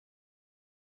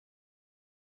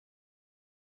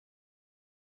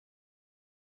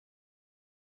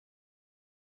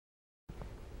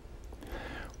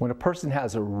When a person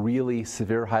has a really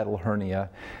severe hiatal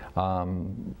hernia,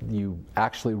 you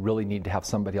actually really need to have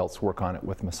somebody else work on it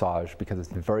with massage because it's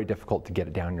very difficult to get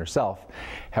it down yourself.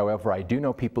 However, I do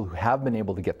know people who have been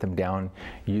able to get them down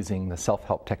using the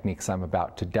self-help techniques I'm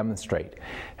about to demonstrate.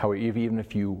 However, even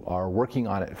if you are working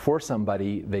on it for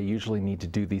somebody, they usually need to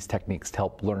do these techniques to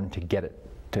help learn to get it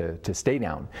to stay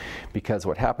down, because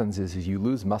what happens is you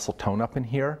lose muscle tone up in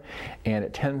here and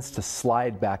it tends to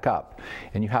slide back up,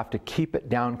 and you have to keep it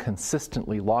down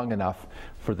consistently long enough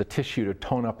for the tissue to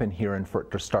tone up in here and for it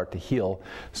to start to heal,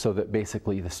 so that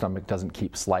basically the stomach doesn't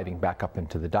keep sliding back up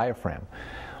into the diaphragm.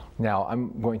 Now,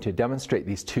 I'm going to demonstrate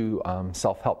these two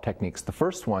self-help techniques. The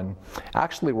first one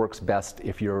actually works best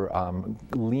if you're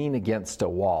lean against a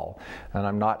wall. And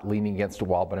I'm not leaning against a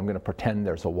wall, but I'm going to pretend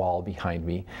there's a wall behind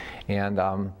me.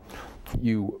 And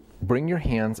you bring your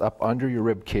hands up under your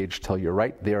rib cage till you're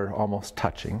right there, almost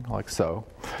touching, like so.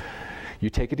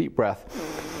 You take a deep breath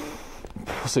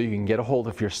so you can get a hold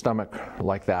of your stomach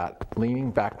like that, leaning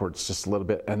backwards just a little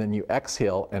bit, and then you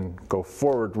exhale and go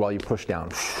forward while you push down.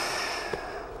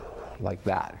 Like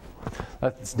that.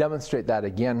 Let's demonstrate that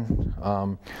again.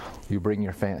 You bring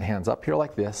your hands up here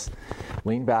like this,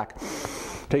 lean back,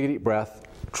 take a deep breath,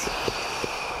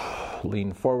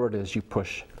 lean forward as you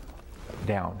push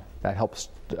down. That helps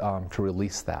to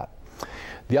release that.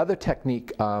 The other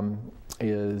technique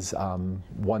is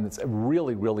one that's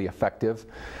really, really effective.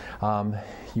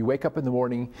 You wake up in the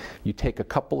morning, you take a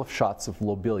couple of shots of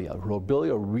Lobelia.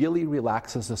 Lobelia really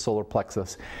relaxes the solar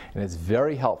plexus and is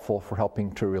very helpful for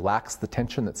helping to relax the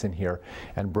tension that's in here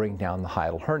and bring down the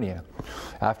hiatal hernia.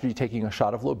 After you're taking a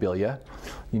shot of Lobelia,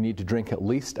 you need to drink at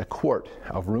least a quart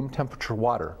of room temperature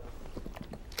water.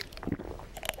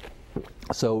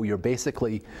 So you're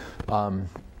basically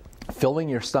filling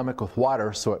your stomach with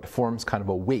water so it forms kind of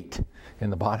a weight in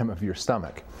the bottom of your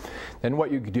stomach. Then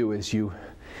what you do is you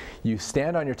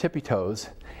stand on your tippy toes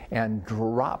and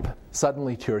drop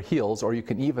suddenly to your heels, or you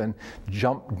can even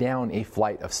jump down a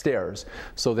flight of stairs,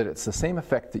 so that it's the same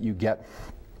effect that you get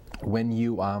when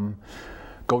you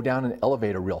go down an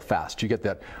elevator real fast. You get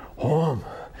that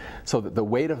so that the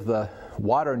weight of the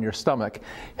water in your stomach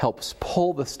helps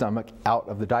pull the stomach out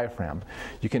of the diaphragm.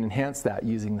 You can enhance that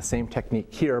using the same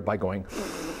technique here by going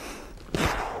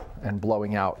and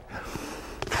blowing out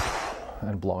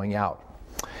and blowing out.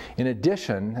 In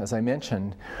addition, as I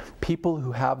mentioned, people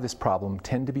who have this problem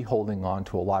tend to be holding on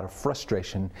to a lot of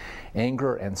frustration,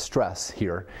 anger, and stress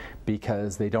here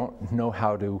because they don't know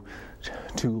how to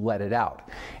let it out.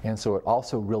 And so it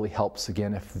also really helps,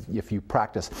 again, if you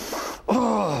practice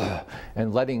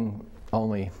and letting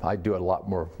only, I do it a lot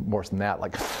more than that,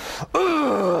 like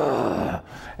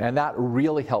and that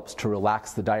really helps to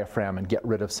relax the diaphragm and get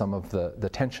rid of some of the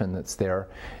tension that's there,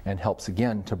 and helps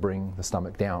again to bring the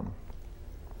stomach down.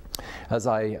 As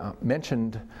I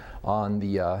mentioned on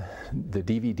the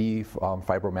DVD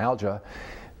fibromyalgia,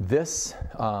 this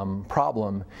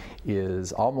problem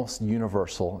is almost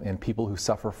universal in people who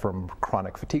suffer from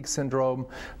chronic fatigue syndrome,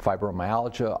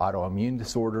 fibromyalgia, autoimmune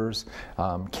disorders,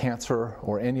 cancer,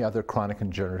 or any other chronic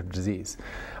and degenerative disease.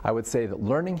 I would say that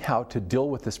learning how to deal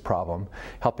with this problem,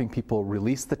 helping people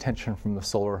release the tension from the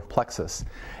solar plexus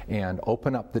and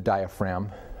open up the diaphragm,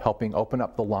 helping open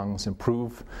up the lungs,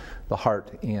 improve the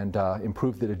heart, and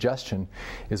improve the digestion,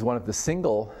 is one of the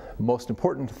single most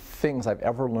important things I've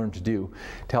ever learned to do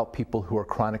to help people who are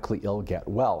chronically ill get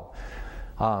well.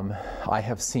 I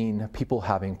have seen people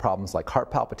having problems like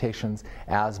heart palpitations,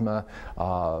 asthma,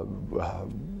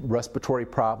 respiratory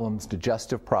problems,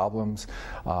 digestive problems,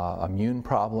 immune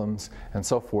problems, and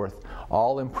so forth,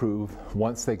 all improve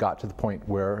once they got to the point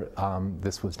where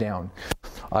this was down.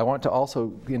 I want to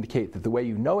also indicate that the way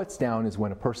you know it's down is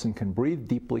when a person can breathe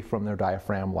deeply from their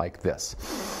diaphragm like this.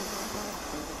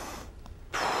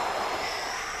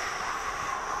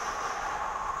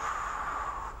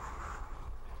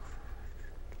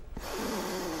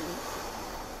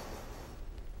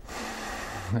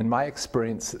 In my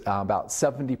experience, about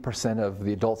 70% of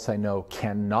the adults I know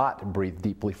cannot breathe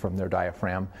deeply from their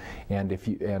diaphragm,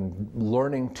 and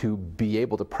learning to be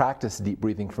able to practice deep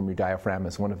breathing from your diaphragm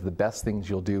is one of the best things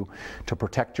you'll do to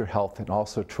protect your health and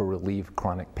also to relieve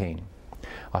chronic pain.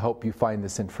 I hope you find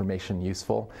this information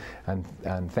useful, and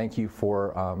thank you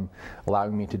for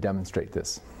allowing me to demonstrate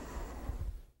this.